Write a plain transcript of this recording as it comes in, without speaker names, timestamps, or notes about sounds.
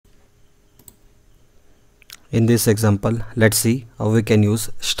In this example, let's see how we can use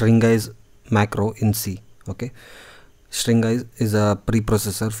Stringize macro in C. Okay, Stringize is a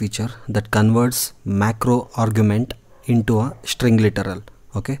preprocessor feature that converts macro argument into a string literal.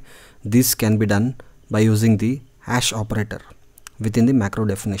 Okay, this can be done by using the hash operator within the macro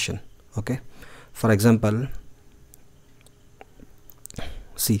definition. Okay, for example,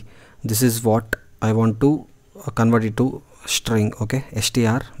 see, this is what I want to convert it to string. Okay,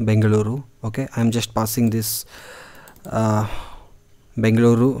 str Bengaluru. Okay, I am just passing this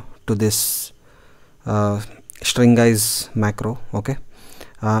Bengaluru to this Stringize macro. Okay,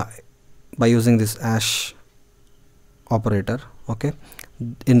 by using this hash operator. Okay,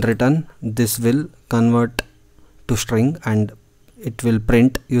 in return this will convert to string and it will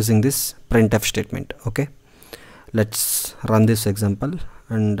print using this printf statement. Okay, let's run this example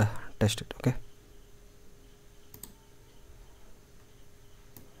and test it. Okay,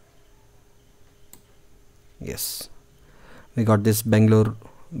 yes, we got this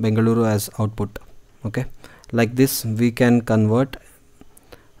Bengaluru as output. Okay, like this we can convert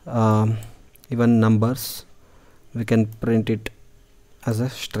even numbers, we can print it as a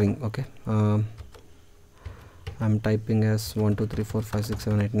string. Okay, I'm typing as 1 2 3 4 5 6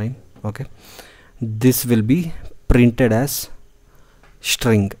 7 8 9. Okay, this will be printed as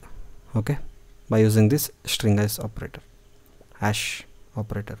string. Okay, by using this Stringize operator, hash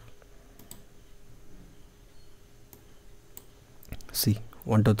operator. See,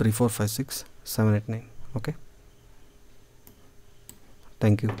 1 2 3 4 5 6 7 8 9. Okay,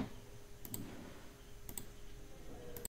 thank you.